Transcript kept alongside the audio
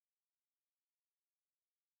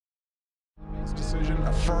This decision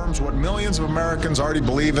affirms what millions of Americans already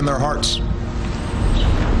believe in their hearts.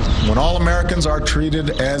 When all Americans are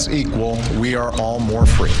treated as equal, we are all more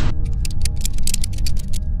free.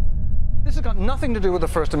 This has got nothing to do with the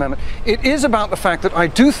First Amendment. It is about the fact that I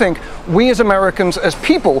do think we as Americans, as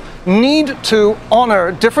people, need to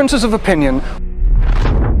honor differences of opinion.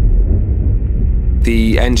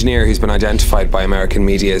 The engineer who's been identified by American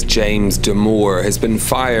media as James Damore has been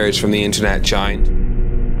fired from the internet giant.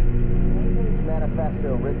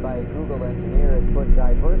 Manifesto written by a Google engineer has put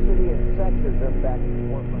diversity and sexism back in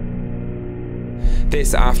the forefront.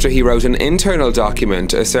 This after he wrote an internal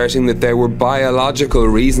document asserting that there were biological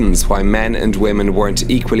reasons why men and women weren't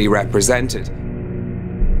equally represented.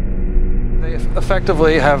 They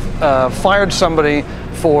effectively have fired somebody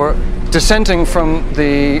for dissenting from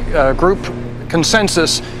the group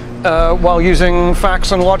consensus while using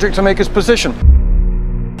facts and logic to make his position.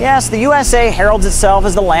 Yes, the USA heralds itself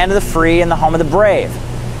as the land of the free and the home of the brave.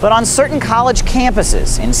 But on certain college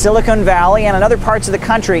campuses in Silicon Valley and in other parts of the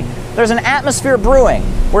country, there's an atmosphere brewing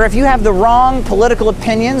where if you have the wrong political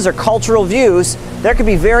opinions or cultural views, there could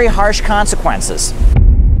be very harsh consequences.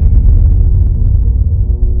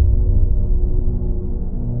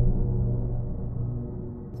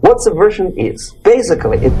 What subversion is?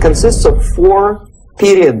 Basically, it consists of 4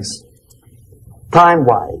 periods,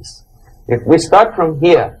 time-wise. If we start from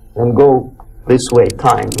here and go this way,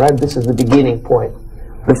 time, right? This is the beginning point.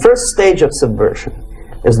 The first stage of subversion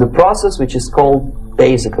is the process which is called,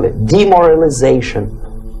 basically, demoralization.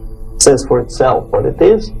 It says for itself what it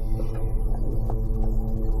is.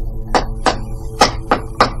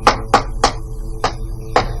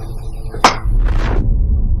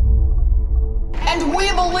 And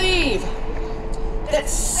we believe that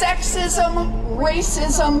sexism,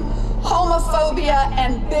 racism, homophobia,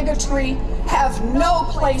 and bigotry have no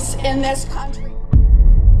place in this country.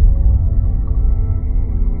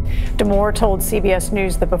 Damore told CBS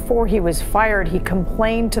News that before he was fired, he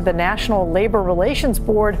complained to the National Labor Relations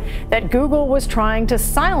Board that Google was trying to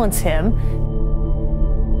silence him.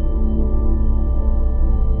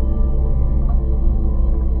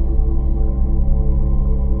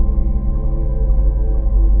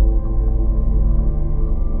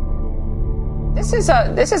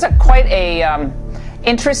 This is quite a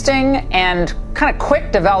interesting and kind of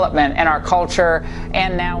quick development in our culture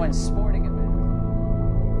and now in sporting events.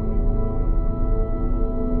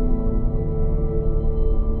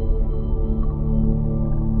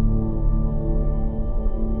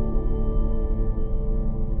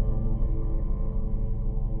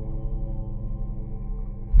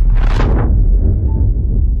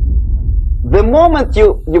 The moment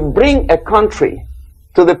you bring a country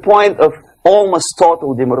to the point of almost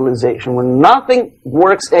total demoralization, when nothing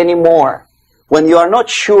works anymore, when you are not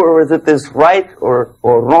sure whether it is right or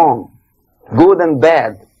wrong, good and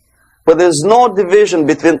bad, but there's no division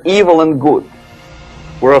between evil and good.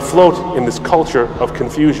 We're afloat in this culture of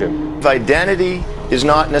confusion. Identity is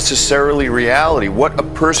not necessarily reality. What a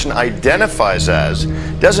person identifies as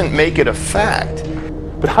doesn't make it a fact.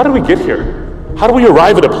 But how do we get here? How do we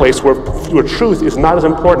arrive at a place where truth is not as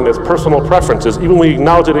important as personal preferences, even when we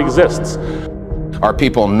acknowledge it exists? Are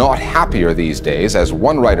people not happier these days, as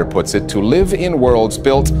one writer puts it, to live in worlds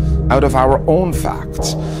built out of our own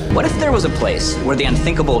facts? What if there was a place where the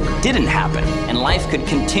unthinkable didn't happen, and life could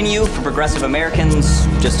continue for progressive Americans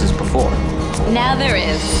just as before? Now there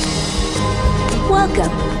is.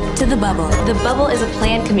 Welcome to The Bubble. The Bubble is a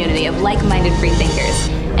planned community of like-minded freethinkers,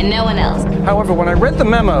 and no one else. However, when I read the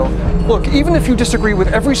memo, look, even if you disagree with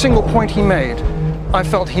every single point he made, I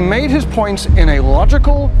felt he made his points in a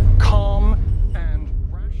logical, calm, and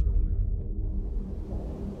rational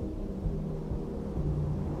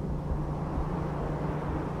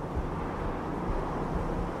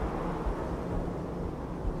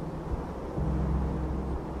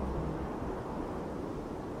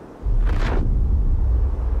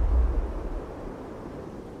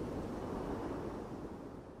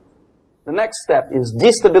The next step is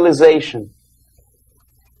destabilization.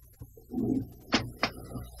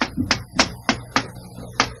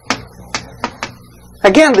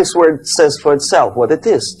 Again, this word says for itself what it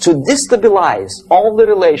is. To destabilize all the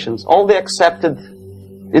relations, all the accepted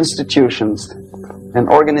institutions and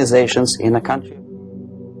organizations in a country.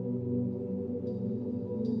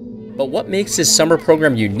 But what makes this summer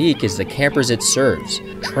program unique is the campers it serves.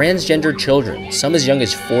 Transgender children, some as young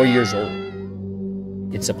as 4 years old.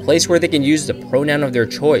 It's a place where they can use the pronoun of their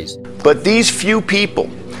choice. But these few people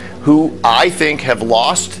who I think have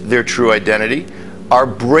lost their true identity are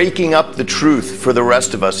breaking up the truth for the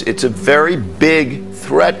rest of us. It's a very big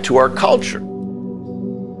threat to our culture.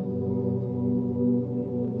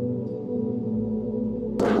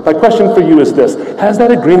 My question for you is this: has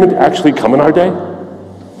that agreement actually come in our day?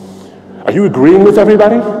 Are you agreeing with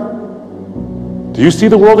everybody? Do you see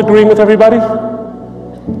the world agreeing with everybody?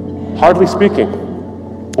 Hardly speaking.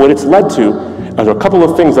 What it's led to are a couple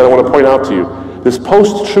of things that I want to point out to you. This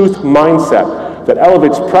post-truth mindset that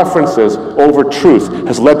elevates preferences over truth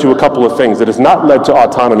has led to a couple of things. It has not led to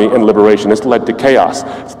autonomy and liberation. It's led to chaos.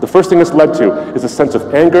 The first thing it's led to is a sense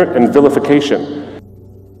of anger and vilification.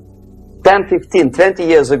 10, 15, 20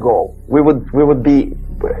 years ago, we would be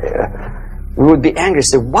angry,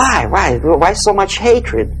 say, why so much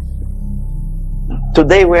hatred?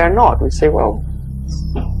 Today we are not. We say, well,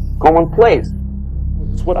 commonplace.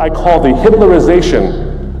 It's what I call the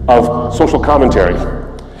Hitlerization of social commentary.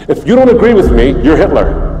 If you don't agree with me, you're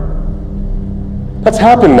Hitler. That's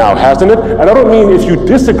happened now, hasn't it? And I don't mean if you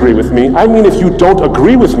disagree with me, I mean if you don't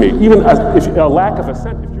agree with me, even if a lack of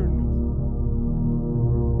assent.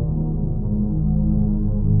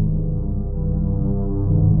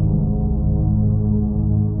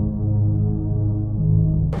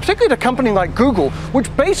 Particularly at a company like Google, which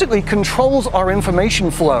basically controls our information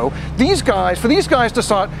flow. For these guys to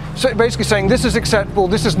start basically saying this is acceptable,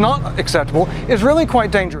 this is not acceptable, is really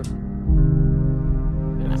quite dangerous.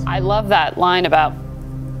 I love that line about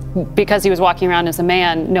because he was walking around as a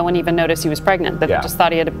man, no one even noticed he was pregnant. That they just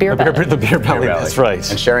thought he had a beer belly. The beer belly, that's right.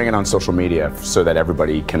 And sharing it on social media so that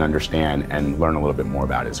everybody can understand and learn a little bit more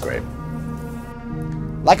about it is great.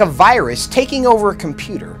 Like a virus taking over a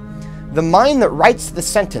computer, the mind that writes the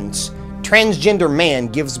sentence, transgender man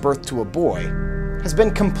gives birth to a boy, has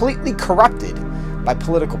been completely corrupted by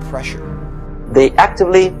political pressure. They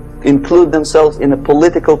actively include themselves in a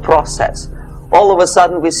political process. All of a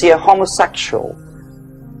sudden we see a homosexual.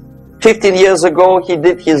 15 years ago he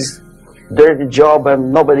did his dirty job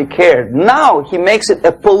and nobody cared. Now he makes it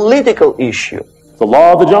a political issue. The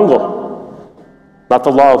law of the jungle, not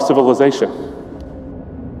the law of civilization.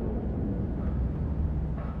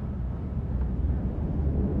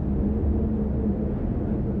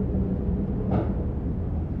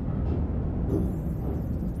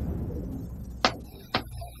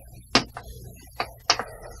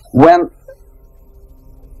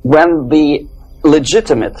 When the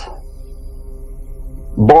legitimate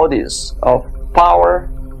bodies of power,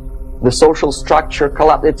 the social structure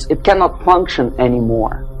collapse, it cannot function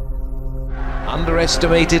anymore.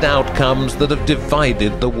 Underestimated outcomes that have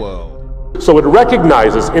divided the world. So it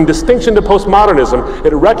recognizes, in distinction to postmodernism,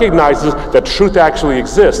 it recognizes that truth actually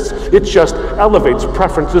exists. It just elevates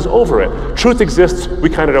preferences over it. Truth exists, we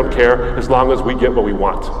kind of don't care as long as we get what we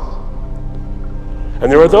want.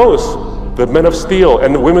 And there are those, the men of steel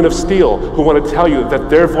and the women of steel, who want to tell you that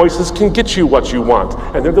their voices can get you what you want.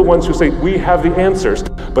 And they're the ones who say, we have the answers.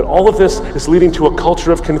 But all of this is leading to a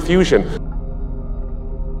culture of confusion.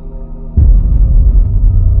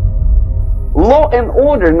 Law and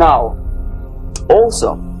order now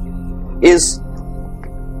also is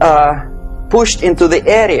pushed into the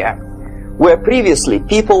area where previously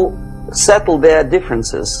people settled their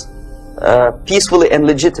differences peacefully and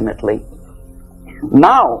legitimately.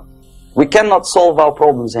 Now, we cannot solve our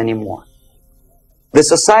problems anymore. The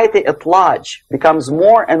society at large becomes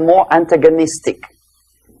more and more antagonistic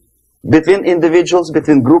between individuals,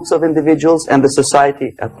 between groups of individuals, and the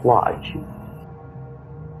society at large.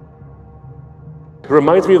 It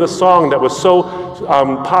reminds me of the song that was so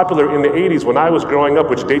popular in the 80s when I was growing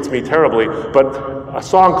up, which dates me terribly, but a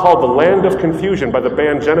song called The Land of Confusion by the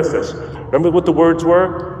band Genesis. Remember what the words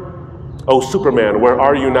were? Oh, Superman, where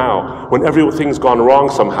are you now? When everything's gone wrong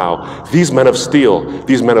somehow, these men of steel,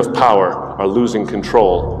 these men of power, are losing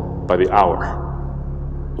control by the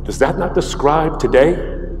hour. Does that not describe today?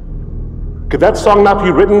 Could that song not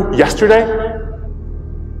be written yesterday?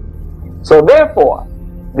 So therefore,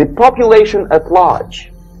 the population at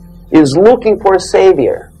large is looking for a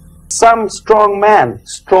savior. Some strong man,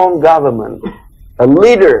 strong government, a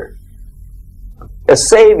leader, a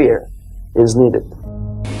savior is needed.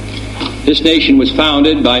 This nation was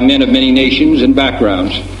founded by men of many nations and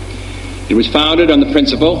backgrounds. It was founded on the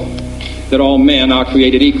principle that all men are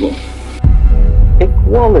created equal.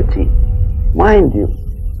 Equality, mind you.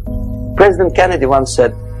 President Kennedy once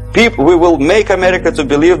said, we will make America to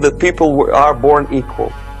believe that people are born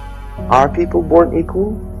equal. Are people born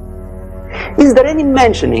equal? Is there any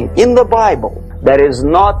mentioning in the Bible? There is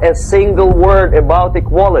not a single word about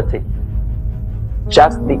equality.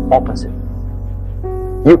 Just the opposite.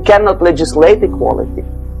 You cannot legislate equality.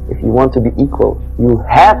 If you want to be equal, you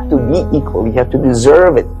have to be equal. You have to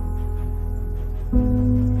deserve it.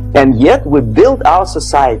 And yet we build our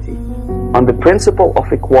society on the principle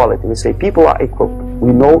of equality. We say people are equal.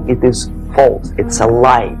 We know it is false. It's a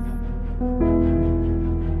lie.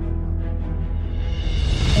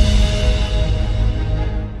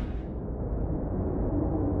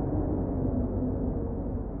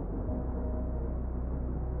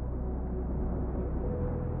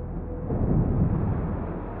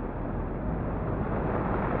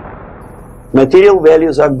 Material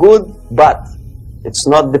values are good, but it's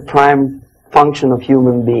not the prime function of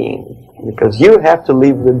human being, because you have to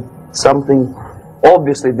live with something.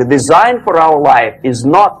 Obviously, the design for our life is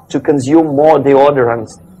not to consume more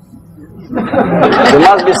deodorants. There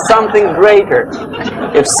must be something greater.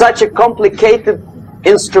 If such a complicated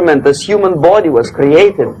instrument as human body was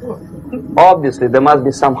created, obviously there must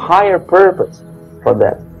be some higher purpose for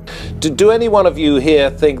that. Do any one of you here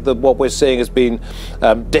think that what we're seeing has been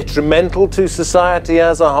detrimental to society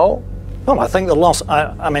as a whole? Well, I think the loss,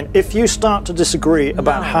 I mean, if you start to disagree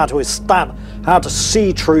about how to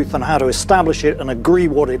see truth and how to establish it and agree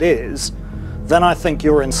what it is, then I think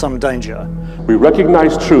you're in some danger. We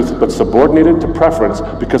recognize truth but subordinate it to preference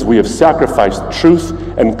because we have sacrificed truth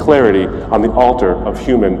and clarity on the altar of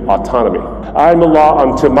human autonomy. I'm a law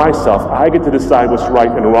unto myself. I get to decide what's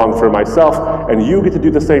right and wrong for myself, and you get to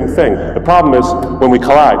do the same thing. The problem is when we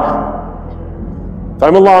collide.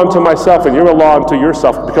 I'm a law unto myself and you're a law unto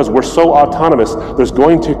yourself, because we're so autonomous. There's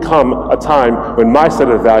going to come a time when my set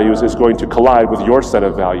of values is going to collide with your set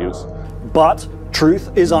of values. But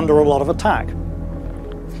truth is under a lot of attack.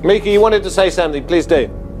 Mika, you wanted to say something, please do.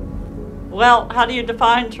 Well, how do you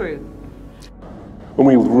define truth? When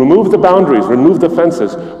we remove the boundaries, remove the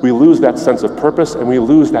fences, we lose that sense of purpose and we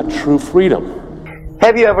lose that true freedom.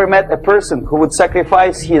 Have you ever met a person who would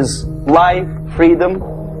sacrifice his life, freedom,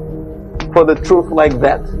 for the truth like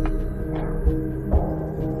that?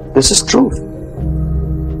 This is truth.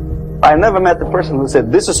 I never met a person who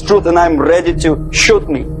said, this is truth and I'm ready to shoot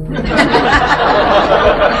me.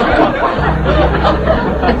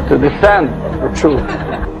 To defend the truth.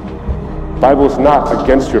 The Bible is not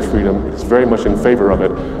against your freedom. It's very much in favor of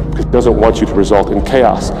it because it doesn't want you to result in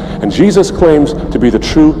chaos. And Jesus claims to be the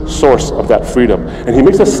true source of that freedom. And he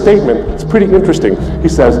makes a statement that's pretty interesting. He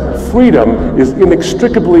says, freedom is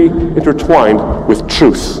inextricably intertwined with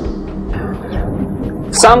truth.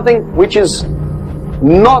 Something which is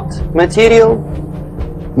not material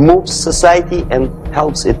moves society and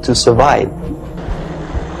helps it to survive.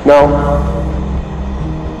 Now,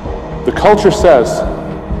 the culture says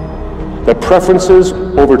that preferences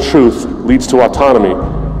over truth leads to autonomy.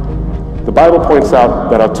 The Bible points out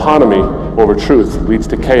that autonomy over truth leads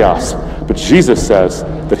to chaos. But Jesus says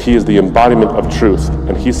that he is the embodiment of truth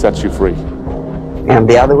and he sets you free. And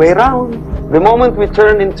the other way around. The moment we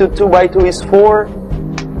turn into 2 by 2 is 4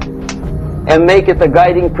 and make it a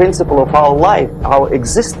guiding principle of our life, our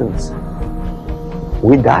existence,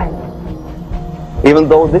 we die. Even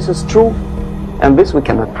though this is true, and this we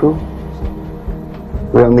cannot prove.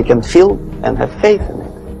 We only can feel and have faith in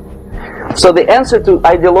it. So the answer to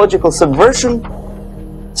ideological subversion,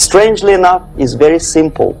 strangely enough, is very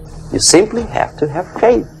simple. You simply have to have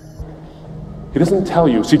faith. He doesn't tell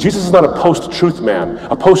you. See, Jesus is not a post-truth man.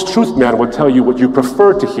 A post-truth man would tell you what you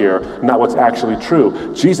prefer to hear, not what's actually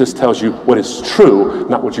true. Jesus tells you what is true,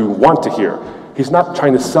 not what you want to hear. He's not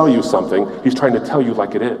trying to sell you something. He's trying to tell you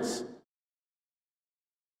like it is.